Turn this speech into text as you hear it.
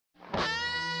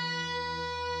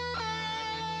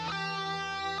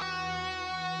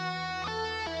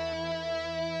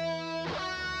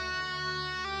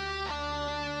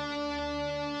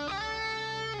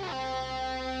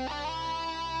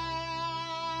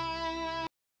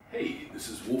Hey, this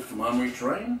is Wolf from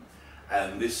Armoury-Terrain,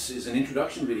 and this is an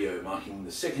introduction video marking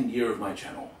the second year of my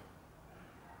channel.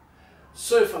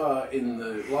 So far in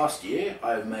the last year,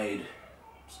 I've made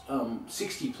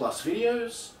 60 plus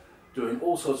videos doing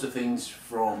all sorts of things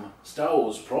from Star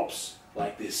Wars props,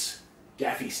 like this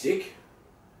gaffy stick,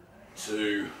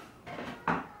 to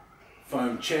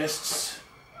foam chests,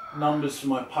 numbers for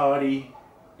my party,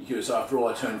 because after all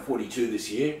I turned 42 this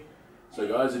year. So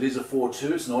guys, it is a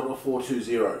 4-2, it's not a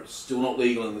 420, it's still not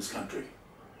legal in this country.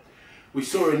 We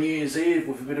saw a New Year's Eve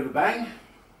with a bit of a bang.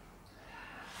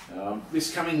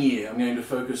 This coming year I'm going to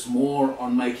focus more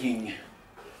on making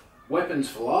weapons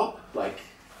for LARP, like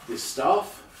this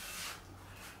staff.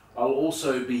 I'll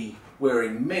also be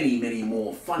wearing many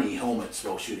more funny helmets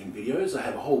while shooting videos. I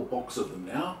have a whole box of them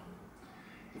now.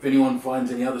 If anyone finds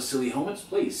any other silly helmets,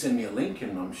 please send me a link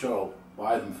and I'm sure I'll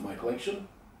buy them for my collection.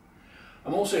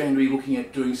 I'm also going to be looking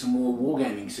at doing some more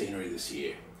wargaming scenery this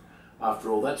year. After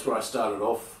all, that's where I started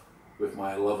off with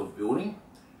my love of building.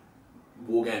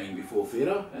 Wargaming before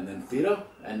theatre,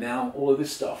 and now all of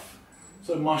this stuff.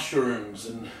 So mushrooms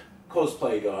and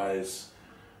cosplay guys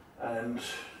and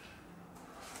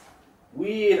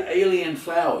weird alien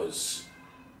flowers.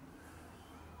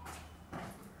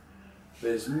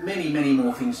 There's many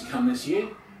more things to come this year,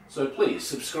 so please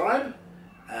subscribe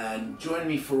and join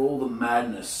me for all the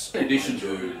madness. In addition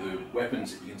to the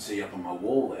weapons that you can see up on my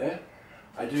wall there,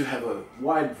 I do have a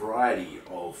wide variety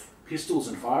of pistols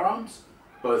and firearms,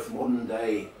 both modern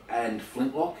day and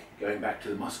flintlock, going back to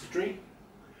the musketry.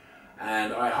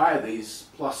 And I hire these,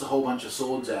 plus a whole bunch of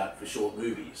swords out for short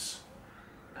movies.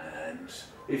 And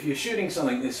if you're shooting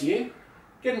something this year,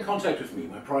 get in contact with me.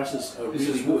 My prices are really good.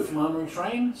 This is Wolf from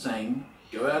Armoury-Terrain saying,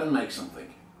 go out and make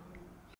something.